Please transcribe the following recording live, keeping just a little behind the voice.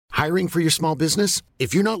Hiring for your small business?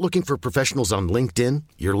 If you're not looking for professionals on LinkedIn,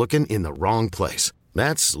 you're looking in the wrong place.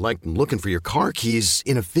 That's like looking for your car keys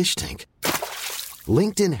in a fish tank.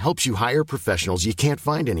 LinkedIn helps you hire professionals you can't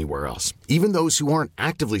find anywhere else, even those who aren't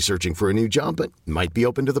actively searching for a new job but might be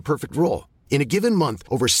open to the perfect role. In a given month,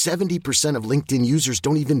 over 70% of LinkedIn users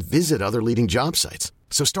don't even visit other leading job sites.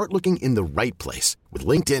 So start looking in the right place. With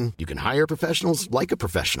LinkedIn, you can hire professionals like a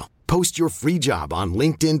professional. Post your free job on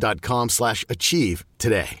linkedin.com/achieve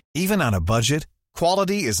today. Even on a budget,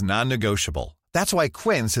 quality is non-negotiable. That's why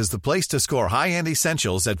Quince is the place to score high-end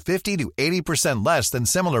essentials at 50 to 80% less than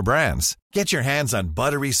similar brands. Get your hands on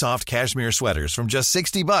buttery soft cashmere sweaters from just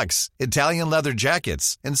 $60, Italian leather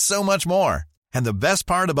jackets, and so much more. And the best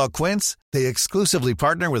part about Quince, they exclusively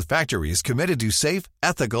partner with factories committed to safe,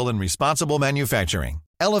 ethical, and responsible manufacturing.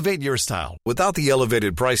 Elevate your style without the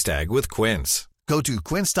elevated price tag with Quince. Go to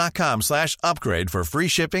quince.com/upgrade for free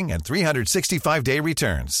shipping and 365-day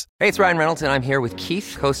returns. Hey, it's Ryan Reynolds, and I'm here with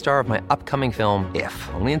Keith, co-star of my upcoming film, If,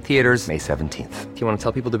 only in theaters May 17th. Do you want to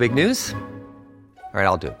tell people the big news? All right,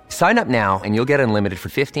 I'll do it. Sign up now and you'll get unlimited for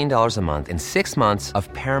 $15 a month and 6 months of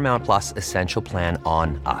Paramount Plus Essential Plan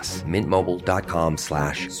on us.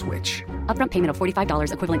 MintMobile.com/switch. Upfront payment of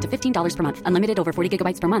 $45 equivalent to $15 per month. Unlimited over 40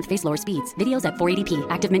 gigabytes per month. Face lower speeds. Videos at 480p.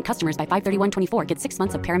 Active Mint customers by 531.24 get 6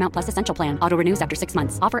 months of Paramount Plus Essential Plan. Auto renews after 6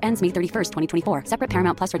 months. Offer ends May 31st, 2024. Separate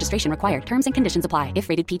Paramount Plus registration required. Terms and conditions apply if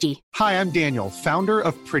rated PG. Hi, I'm Daniel, founder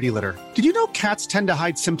of Pretty Litter. Did you know cats tend to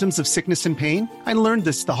hide symptoms of sickness and pain? I learned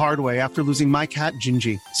this the hard way after losing my cat,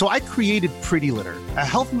 Gingy. So I created Pretty Litter, a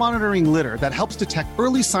health monitoring litter that helps detect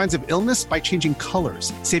early signs of illness by changing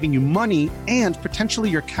colors, saving you money and potentially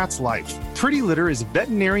your cat's life. Pretty Litter is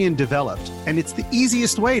veterinarian developed, and it's the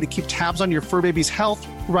easiest way to keep tabs on your fur baby's health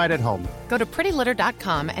right at home. Go to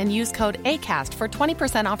prettylitter.com and use code ACAST for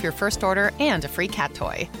 20% off your first order and a free cat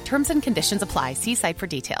toy. Terms and conditions apply. See site for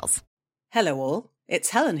details. Hello all,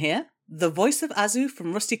 it's Helen here, the voice of Azu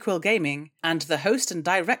from Rusty Quill Gaming and the host and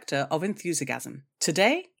director of Enthusiasm.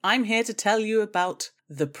 Today, I'm here to tell you about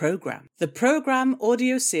The Program. The Program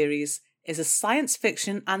audio series is a science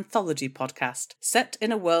fiction anthology podcast set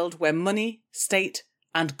in a world where money, state,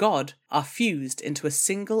 and God are fused into a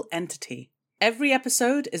single entity. Every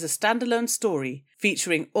episode is a standalone story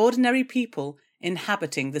featuring ordinary people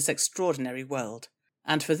inhabiting this extraordinary world.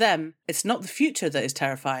 And for them, it's not the future that is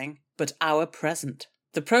terrifying, but our present.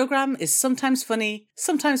 The program is sometimes funny,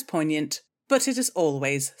 sometimes poignant, but it is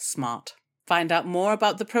always smart. Find out more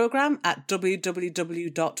about the program at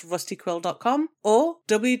www.rustyquill.com or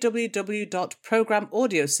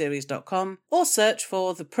www.programaudioseries.com or search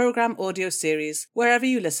for the Program Audio Series wherever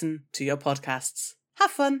you listen to your podcasts.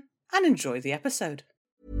 Have fun and enjoy the episode.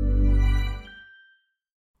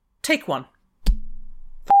 Take one.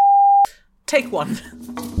 Take one.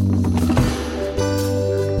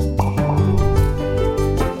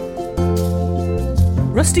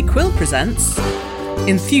 Rusty Quill presents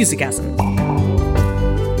Enthusiasm.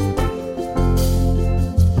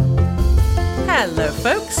 Hello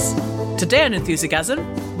folks! Today on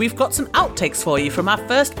Enthusiasm, we've got some outtakes for you from our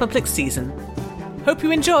first public season. Hope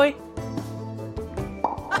you enjoy!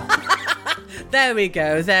 There we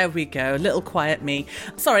go. Little quiet me.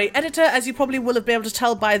 Sorry, editor, as you probably will have been able to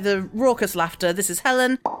tell by the raucous laughter, this is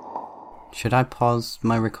Helen. Should I pause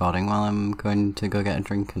my recording while I'm going to go get a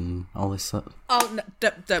drink and all this stuff? Oh, no,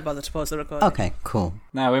 don't bother to pause the recording. Okay, cool.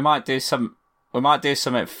 No, we might do something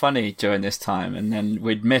funny during this time, and then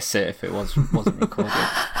we'd miss it if it wasn't recorded.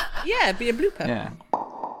 Yeah, it'd be a blooper. Yeah.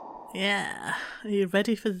 Yeah. Are you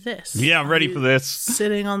ready for this? Yeah, I'm ready for this.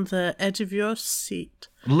 Sitting on the edge of your seat.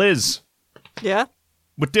 Liz. Yeah?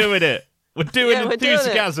 We're doing it. We're doing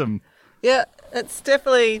Enthusiasm. Yeah, it's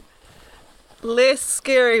definitely less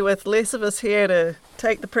scary with less of us here to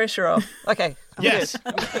take the pressure off. Okay. Yes.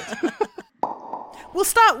 We'll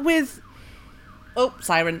start with... Oh,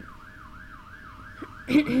 siren.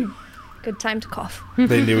 Good time to cough.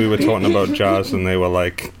 They knew we were talking about jazz and they were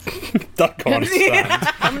like, that can't stand.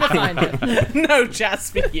 I'm going to find it. No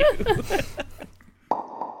jazz for you.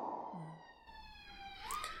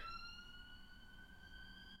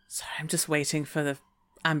 Sorry, I'm just waiting for the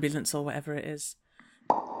ambulance or whatever it is.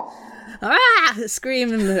 Scream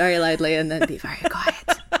very loudly and then be very quiet.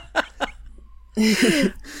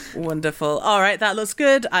 Wonderful. All right, that looks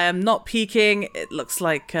good. I am not peeking. It looks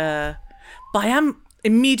like... but I am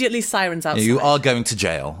immediately sirens outside. You are going to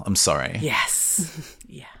jail. I'm sorry. Yes.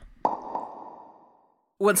 Yeah.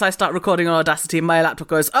 Once I start recording on Audacity, my laptop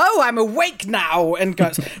goes, "Oh, I'm awake now," and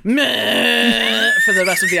goes meh for the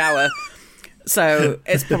rest of the hour. So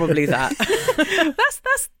it's probably that.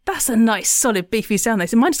 That's a nice, solid, beefy sound.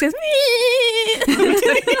 Mine just goes.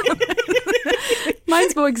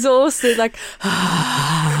 Mine's more exhausted, like,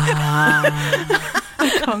 I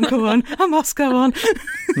can't go on. I must go on.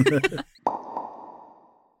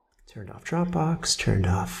 Turned off Dropbox, turned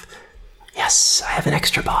off... Yes, I have an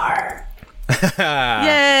extra bar.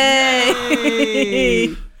 Yay!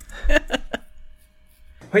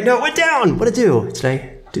 Wait, no, it went down! What'd it do? Did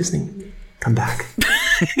I do something? Come back.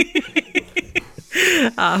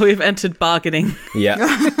 We've entered bargaining. Yeah.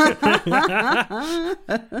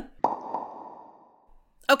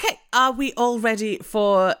 Okay, are we all ready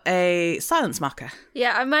for a silence marker?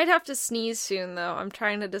 Yeah, I might have to sneeze soon, though. I'm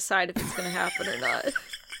trying to decide if it's going to happen or not.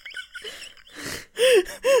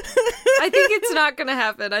 I think it's not going to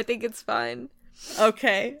happen. I think it's fine.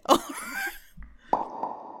 Okay.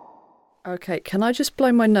 okay, can I just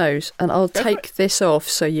blow my nose and I'll take this off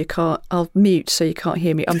so you can't, I'll mute so you can't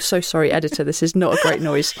hear me. I'm so sorry, editor, this is not a great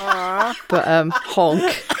noise. But,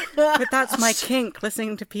 honk. But that's my kink,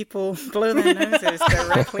 listening to people blow their noses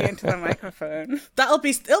directly into the microphone. It'll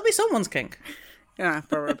be someone's kink. Yeah,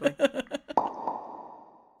 probably.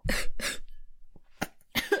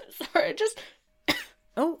 Sorry, just...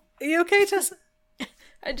 Oh, are you okay, Tessa?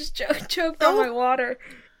 I just choked on my water.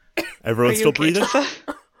 Everyone's still breathing?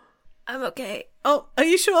 I'm okay. Oh, are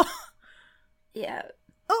you sure? Yeah.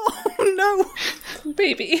 Oh, no.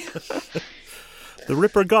 Baby. The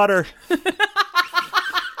Ripper got her.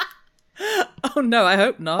 Oh, no, I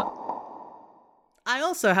hope not. I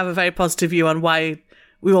also have a very positive view on why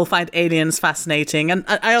we all find aliens fascinating. And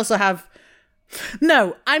I also have...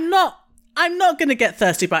 No, I'm not going to get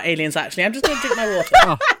thirsty about aliens, actually. I'm just going to drink my water.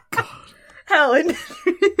 Oh, God. Helen.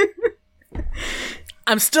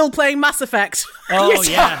 I'm still playing Mass Effect. Oh,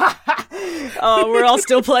 yeah. Oh, we're all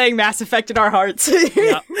still playing Mass Effect in our hearts.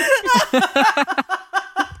 Yep.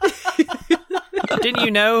 Didn't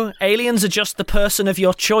you know aliens are just the person of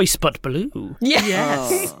your choice but blue?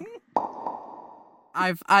 Yes.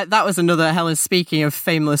 That was another, Helen, speaking of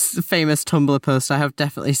famous Tumblr posts, I have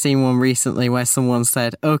definitely seen one recently where someone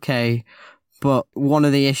said, okay, but one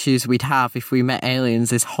of the issues we'd have if we met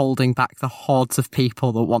aliens is holding back the hordes of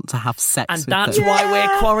people that want to have sex And with that's them. why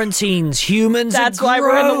we're quarantines. Humans That's are gross. why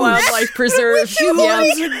we're in the wildlife preserve.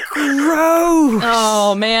 Humans are gross.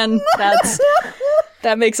 Oh, man,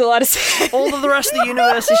 that makes a lot of sense. All of the rest of the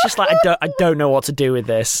universe is just like, I don't know what to do with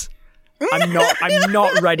this. I'm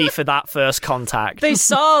not ready for that first contact. They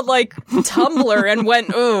saw, like, Tumblr and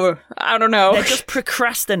went, ooh, I don't know. They're just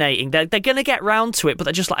procrastinating. They're going to get round to it, but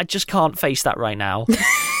they're just like, I just can't face that right now.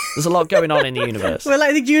 There's a lot going on in the universe. Well,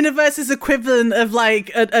 like, the universe is equivalent of,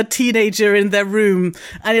 like, a teenager in their room,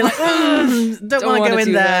 and you're like, don't want to go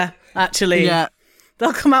in there, actually. Yeah.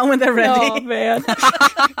 They'll come out when they're ready. Oh, man.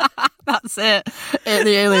 That's it.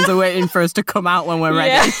 The aliens are waiting for us to come out when we're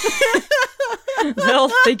ready. Yeah. They'll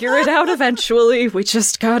figure it out eventually. We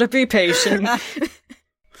just gotta be patient.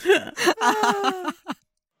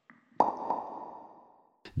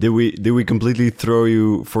 Did we completely throw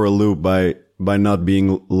you for a loop by not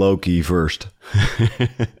being Loki first?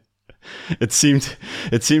 It seemed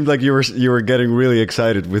like you were getting really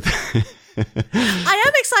excited with. I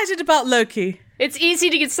am excited about Loki. It's easy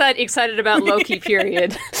to get excited about Loki,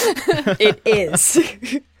 period. It is.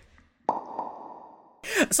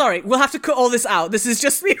 Sorry, we'll have to cut all this out. This is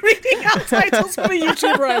just me reading out titles from a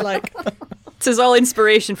YouTuber I like. This is all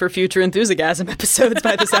inspiration for future Enthusiasm episodes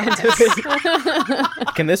by the sound of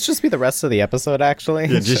it. Can this just be the rest of the episode, actually?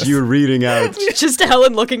 Yeah, just you reading out. Just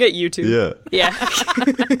Helen looking at YouTube. Yeah. Yeah.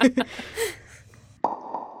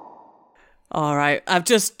 All right, I've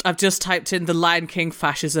just typed in the Lion King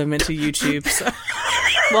fascism into YouTube. So.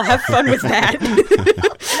 We'll have fun with that.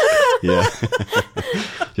 Yeah.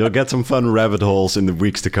 You'll get some fun rabbit holes in the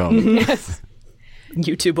weeks to come. Yes.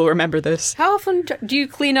 YouTube will remember this. How often do you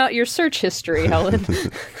clean out your search history, Helen?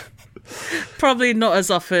 Probably not as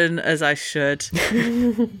often as I should.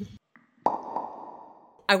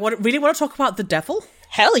 I really want to talk about the devil.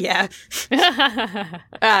 Hell yeah.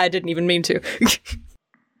 I didn't even mean to.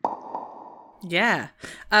 Yeah.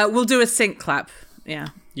 We'll do a sync clap. Yeah.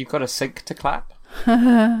 You got a sync to clap?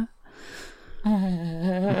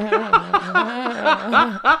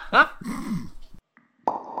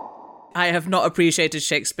 I have not appreciated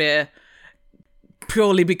Shakespeare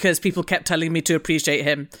purely because people kept telling me to appreciate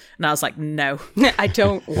him, and I was like, no. I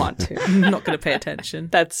don't want to. I'm not going to pay attention.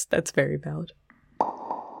 That's very valid.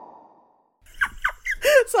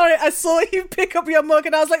 Sorry, I saw you pick up your mug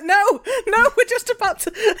and I was like, no, we're just about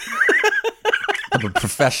to... I'm a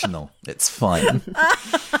professional. It's fine.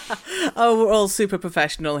 Oh, we're all super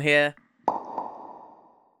professional here.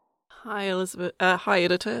 Hi, Elizabeth. Hi,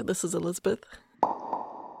 editor. This is Elizabeth.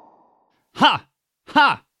 Ha!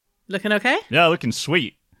 Ha! Looking okay? Yeah, looking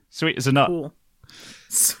sweet. Sweet as a nut. Cool.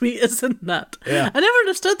 Sweet as a nut. Yeah. I never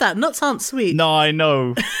understood that. Nuts aren't sweet. No, I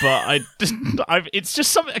know, but it's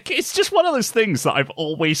just something. It's just one of those things that I've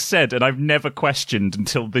always said and I've never questioned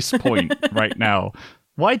until this point right now.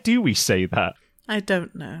 Why do we say that? I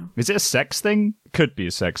don't know. Is it a sex thing? Could be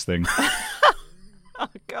a sex thing. Oh,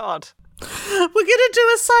 God. We're going to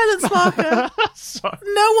do a silence marker.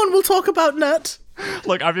 No one will talk about nut.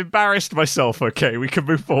 Look, I've embarrassed myself, okay? We can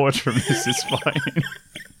move forward from this, it's fine.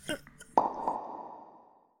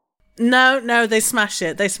 No, they smash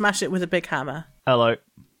it. They smash it with a big hammer. Hello.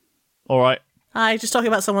 All right. Hi, just talking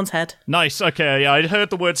about someone's head. Nice, okay, yeah, I heard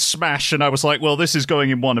the word smash and I was like, well, this is going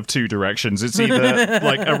in one of two directions. It's either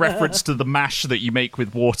like a reference to the mash that you make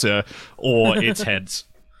with water, or it's heads.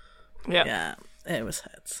 Yeah, it was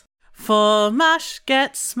heads. For mash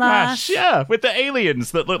gets smash. Yeah, with the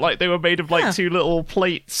aliens that look like they were made of like two little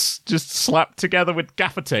plates just slapped together with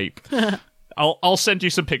gaffer tape. I'll send you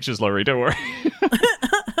some pictures, Laurie, don't worry.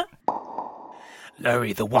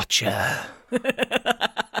 Laurie the Watcher.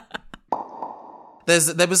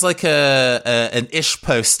 There was like an ish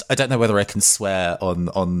post. I don't know whether I can swear on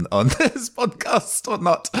this podcast or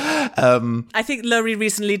not. I think Laurie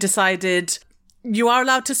recently decided you are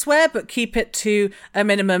allowed to swear, but keep it to a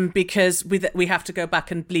minimum because we have to go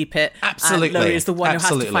back and bleep it. Absolutely. And Laurie is the one who has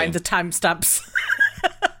to find the timestamps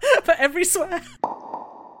for every swear.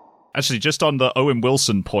 Actually, just on the Owen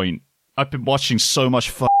Wilson point, I've been watching so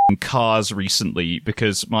much Cars recently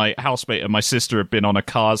because my housemate and my sister have been on a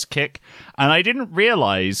Cars kick, and I didn't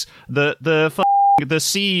realize that the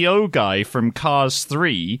CEO guy from Cars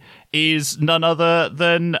 3 is none other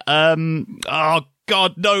than oh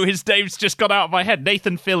god no, his name's just gone out of my head.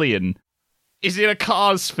 Nathan Fillion is in a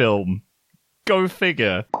Cars film. Go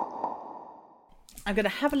figure. I'm gonna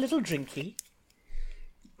have a little drinky.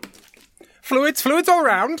 Fluids all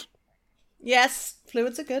round. Yes,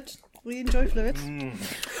 fluids are good. We enjoy fluids.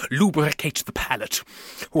 Lubricate the palate.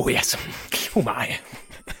 Oh, yes. Oh, my.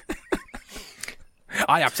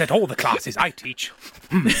 I upset all the classes I teach.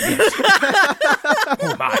 Yes.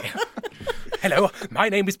 Oh, my. Hello, my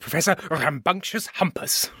name is Professor Rambunctious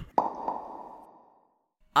Humpus. All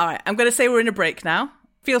right, I'm going to say we're in a break now.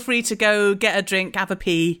 Feel free to go get a drink, have a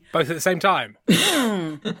pee. Both at the same time?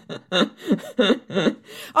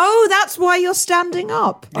 Oh, that's why you're standing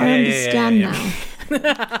up. I understand now.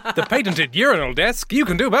 The patented urinal desk, you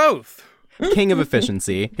can do both. King of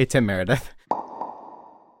efficiency. Hey, Tim Meredith.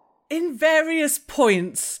 In various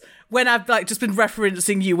points, when I've just been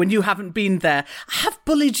referencing you when you haven't been there, I have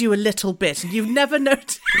bullied you a little bit and you've never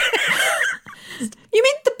noticed. You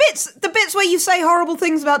mean the bits where you say horrible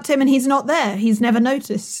things about Tim and he's not there? He's never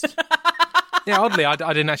noticed. Yeah, oddly, I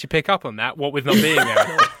didn't actually pick up on that, what with not being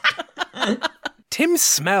there. Tim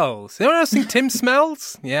smells. Anyone else think Tim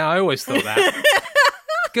smells? Yeah, I always thought that.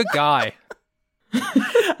 Good guy.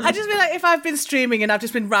 I just feel like if I've been streaming and I've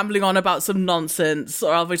just been rambling on about some nonsense,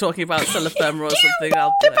 or I'll be talking about Celotherma or something.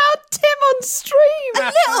 I'll do about Tim on stream.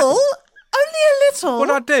 A little, only a little.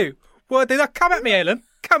 What'd I do? What did I come at me, Ellen?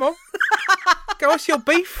 Come on. Go, what's your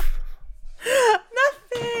beef?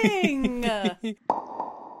 Nothing.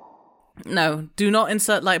 No, do not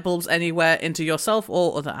insert light bulbs anywhere into yourself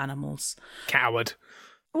or other animals. Coward.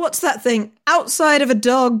 What's that thing? Outside of a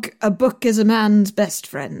dog, a book is a man's best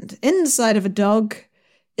friend. Inside of a dog,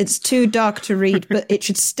 it's too dark to read, but it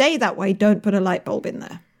should stay that way. Don't put a light bulb in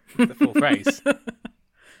there. The full phrase.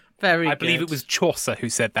 Very good. I believe it was Chaucer who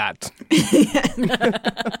said that.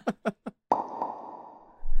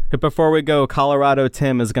 Before we go, Colorado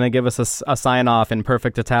Tim is going to give us a sign-off in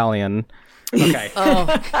perfect Italian. Okay.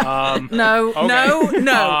 No.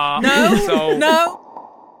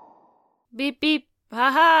 Beep, beep.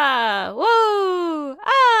 Ha-ha! Whoa!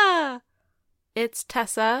 Ah! It's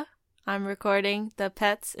Tessa. I'm recording the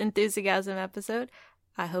Pets Enthusiasm episode.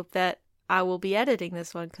 I hope that I will be editing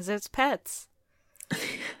this one because it's pets.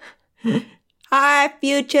 Hi,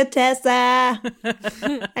 future Tessa.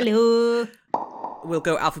 Hello. We'll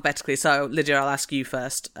go alphabetically. So, Lydia, I'll ask you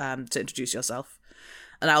first to introduce yourself.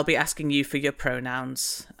 And I'll be asking you for your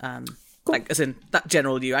pronouns. Like, as in, that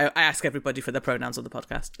general you. I ask everybody for their pronouns on the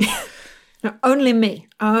podcast. No, only me.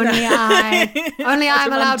 Only I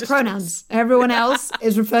am allowed pronouns. Everyone else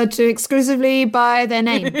is referred to exclusively by their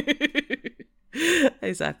name.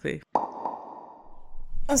 Exactly.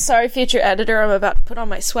 I'm sorry, future editor. I'm about to put on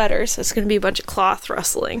my sweater, so it's going to be a bunch of cloth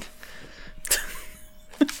rustling.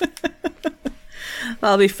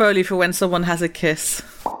 That'll be Foley for when someone has a kiss.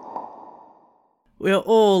 We are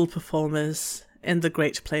all performers in the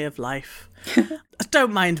great play of life.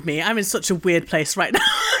 Don't mind me. I'm in such a weird place right now.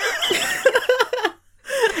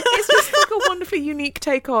 It's just like a wonderfully unique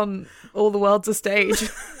take on All the World's a Stage.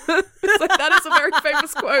 It's that is a very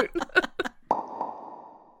famous quote.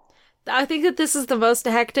 I think that this is the most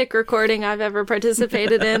hectic recording I've ever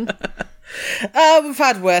participated in. We've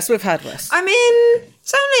had worse. I mean,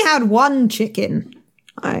 it's only had one chicken.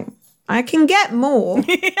 I can get more.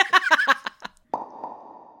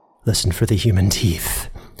 Listen for the human teeth.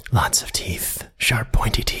 Lots of teeth. Sharp,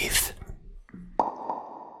 pointy teeth.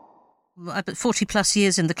 I've been 40 plus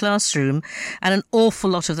years in the classroom, and an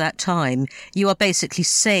awful lot of that time you are basically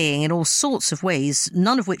saying in all sorts of ways,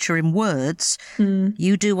 none of which are in words,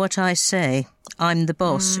 you do what I say. I'm the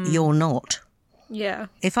boss, you're not. Yeah.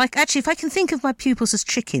 If I can think of my pupils as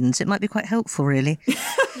chickens, it might be quite helpful, really.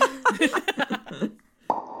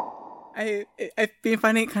 I've been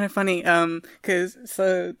finding it kind of funny, because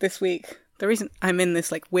this week, the reason I'm in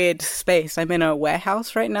this like weird space, I'm in a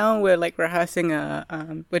warehouse right now. We're like rehearsing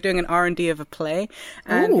we're doing an R&D of a play,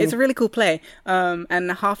 and it's a really cool play.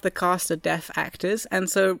 And half the cast are deaf actors, and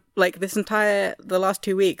so like the last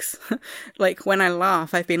 2 weeks, like when I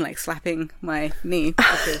laugh, I've been like slapping my knee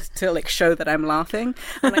to like show that I'm laughing,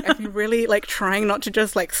 and like I've been really like trying not to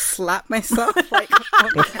just like slap myself, like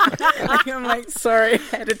I'm like, sorry,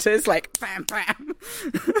 editors, like bam, bam.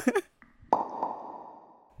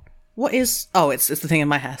 What is... Oh, it's the thing in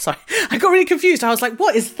my hair. Sorry. I got really confused. I was like,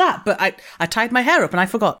 what is that? But I tied my hair up and I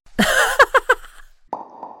forgot.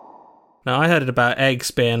 Now, I heard about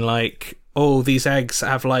eggs being like, oh, these eggs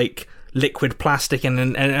have like liquid plastic in,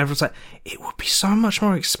 and everyone's like, it would be so much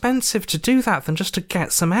more expensive to do that than just to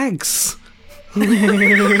get some eggs. I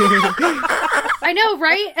know,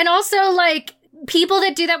 right? And also, like, people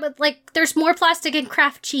that do that with, like, there's more plastic in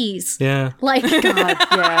Kraft cheese. Yeah. Like, God,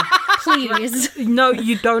 yeah. Please. No,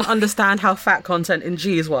 you don't understand how fat content in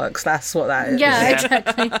cheese works. That's what that is. Yeah,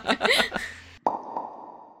 exactly.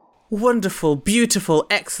 Wonderful, beautiful,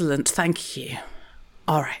 excellent. Thank you.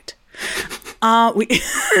 All right. We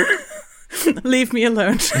leave me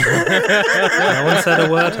alone. No one said a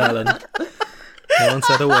word, Helen. No one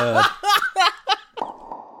said a word.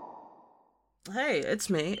 Hey, it's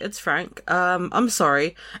me. It's Frank. I'm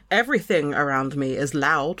sorry. Everything around me is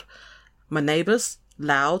loud. My neighbours,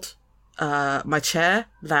 loud. My chair,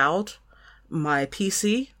 loud. My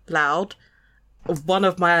PC, loud. One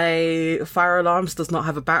of my fire alarms does not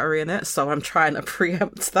have a battery in it, so I'm trying to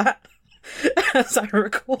preempt that as I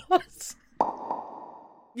record.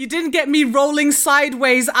 You didn't get me rolling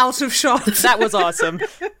sideways out of shot. That was awesome.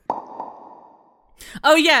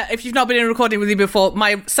 Oh yeah, if you've not been in recording with me before,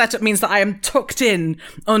 my setup means that I am tucked in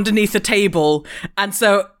underneath a table, and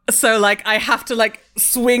so like I have to like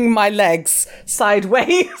swing my legs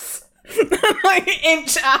sideways like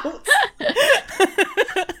inch out.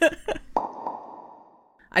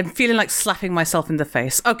 I'm feeling like slapping myself in the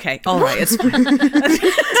face. Okay, all right, it's fine. Don't do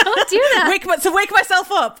that. Wake myself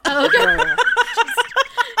up. Oh, okay.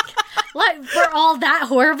 Like, we're all that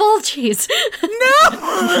horrible? Jeez. No!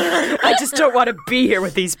 I just don't want to be here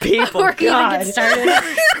with these people. We're gonna get started.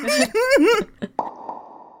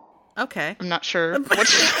 Okay. I'm not sure. What was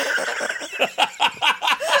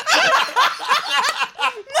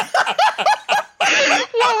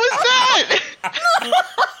that?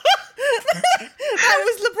 That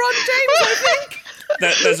was LeBron James, I think.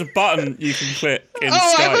 There's a button you can click in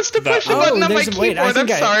Skype. I must have pushed a button on my keyboard. I'm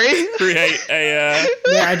sorry. Create a...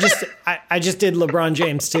 Yeah, I just did LeBron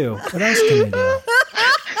James too. What else can we do?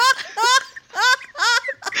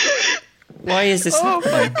 Why is this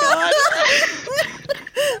happening? Oh my god.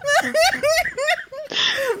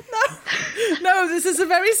 No, this is a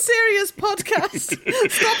very serious podcast.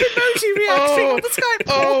 Stop emoji reacting on the Skype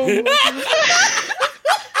call.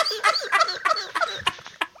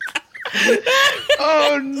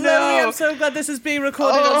 Oh no! Lily, I'm so glad this is being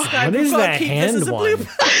recorded on Skype. What is that hand one?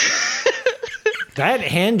 Blooper. That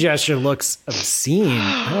hand gesture looks obscene.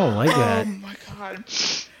 I don't like that. Oh my god.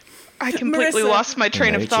 I completely Marissa. lost my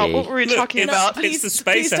train of thought. What were we talking about? It's the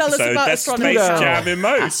space please tell us episode. about That's astronomy. Space Jam in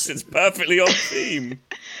most. It's perfectly on theme.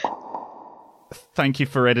 Thank you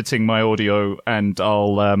for editing my audio, and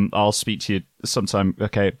I'll speak to you sometime.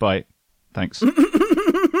 Okay, bye. Thanks.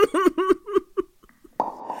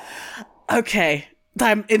 Okay,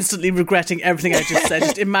 I'm instantly regretting everything I just said.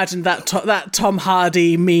 Just imagine that Tom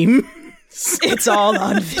Hardy meme. It's all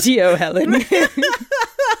on video, Helen.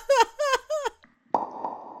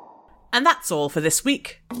 And that's all for this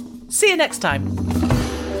week. See you next time.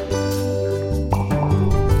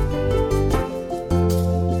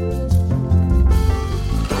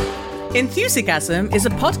 Enthusiasm is a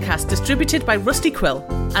podcast distributed by Rusty Quill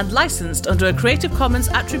and licensed under a Creative Commons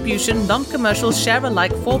Attribution Non-Commercial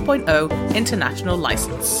Share-alike 4.0 international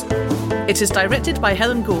license. It is directed by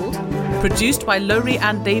Helen Gould, produced by Laurie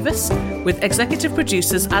Ann Davis, with executive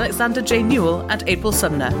producers Alexander J. Newell and April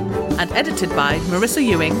Sumner, and edited by Marissa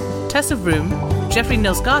Ewing, Tessa Vroom, Jeffrey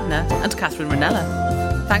Nils Gardner, and Catherine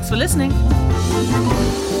Ranella. Thanks for listening.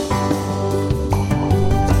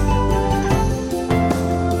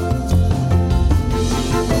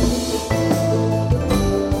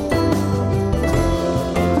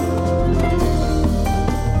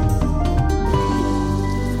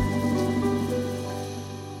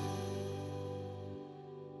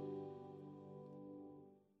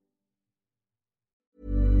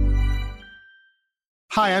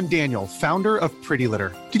 Hi, I'm Daniel, founder of Pretty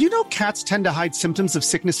Litter. Did you know cats tend to hide symptoms of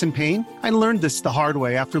sickness and pain? I learned this the hard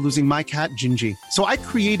way after losing my cat, Gingy. So I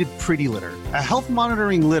created Pretty Litter, a health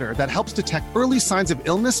monitoring litter that helps detect early signs of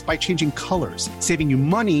illness by changing colors, saving you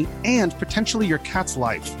money and potentially your cat's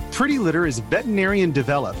life. Pretty Litter is veterinarian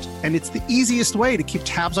developed, and it's the easiest way to keep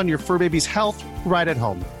tabs on your fur baby's health right at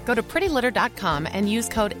home. Go to prettylitter.com and use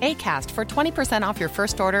code ACAST for 20% off your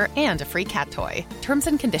first order and a free cat toy. Terms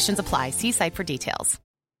and conditions apply. See site for details.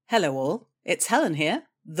 Hello all, it's Helen here,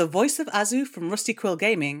 the voice of Azu from Rusty Quill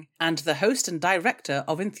Gaming and the host and director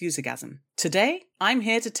of Enthusiasm. Today, I'm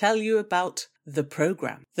here to tell you about The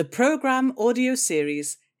Program. The Program audio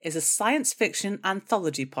series is a science fiction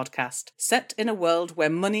anthology podcast set in a world where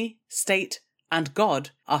money, state, and God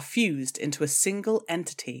are fused into a single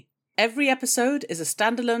entity. Every episode is a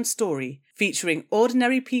standalone story featuring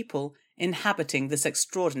ordinary people inhabiting this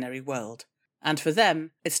extraordinary world. And for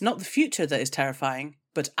them, it's not the future that is terrifying,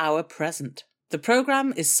 but our present. The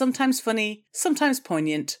program is sometimes funny, sometimes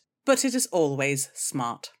poignant, but it is always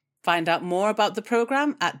smart. Find out more about the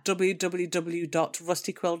program at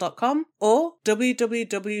www.rustyquill.com or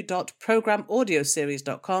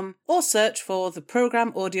www.programaudioseries.com, or search for the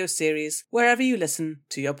Program Audio Series wherever you listen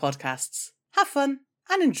to your podcasts. Have fun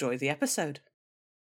and enjoy the episode.